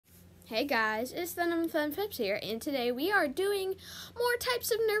Hey guys, it's the Fun Flips here, and today we are doing more types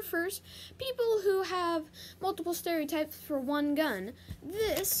of nerfers, people who have multiple stereotypes for one gun.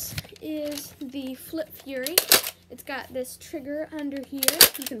 This is the Flip Fury. It's got this trigger under here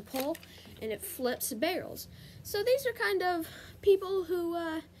you can pull, and it flips barrels. So these are kind of people who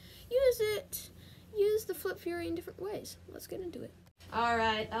use the Flip Fury in different ways. Let's get into it.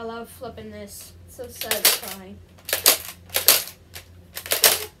 Alright, I love flipping this. It's so satisfying.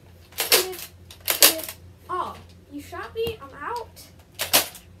 Oh, you shot me? I'm out?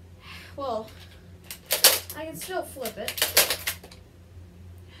 Well, I can still flip it.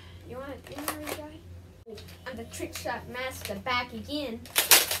 You want it in there, guy? I'm the trick shot master back again.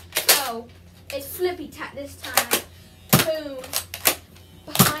 Oh, it's flippy this time. Boom.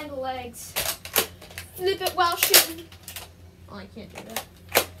 Behind the legs. Flip it while shooting. Oh, I can't do that.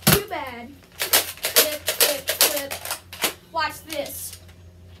 Too bad. Flip, flip, flip. Watch this.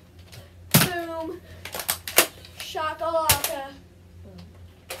 Boom. Shakalaka.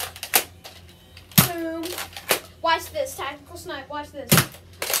 Boom. Watch this. Tactical snipe. Watch this.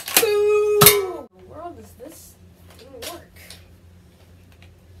 Boom. In the world does this even work?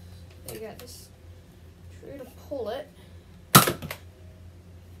 You got this trigger to pull it. And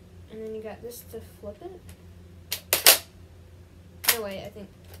then you got this to flip it. No, wait, I think.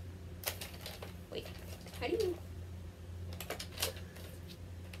 Wait. How do you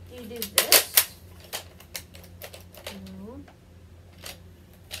do this?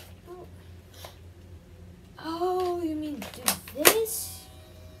 Oh, you mean do this?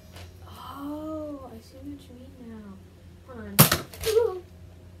 Oh, I see what you mean now. Hold on. Ooh.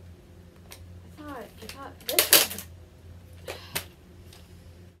 I thought this was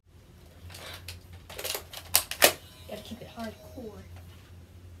gotta keep it hardcore.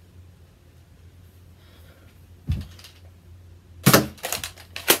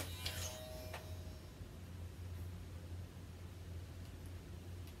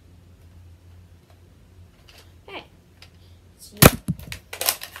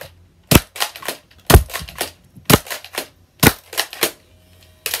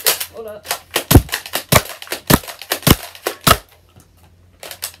 Hold up.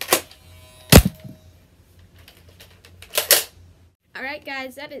 Alright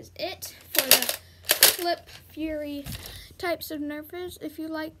guys, that is it for the Flip Fury types of nerfers. If you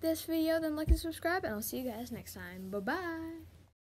like this video, then like and subscribe, and I'll see you guys next time. Bye-bye.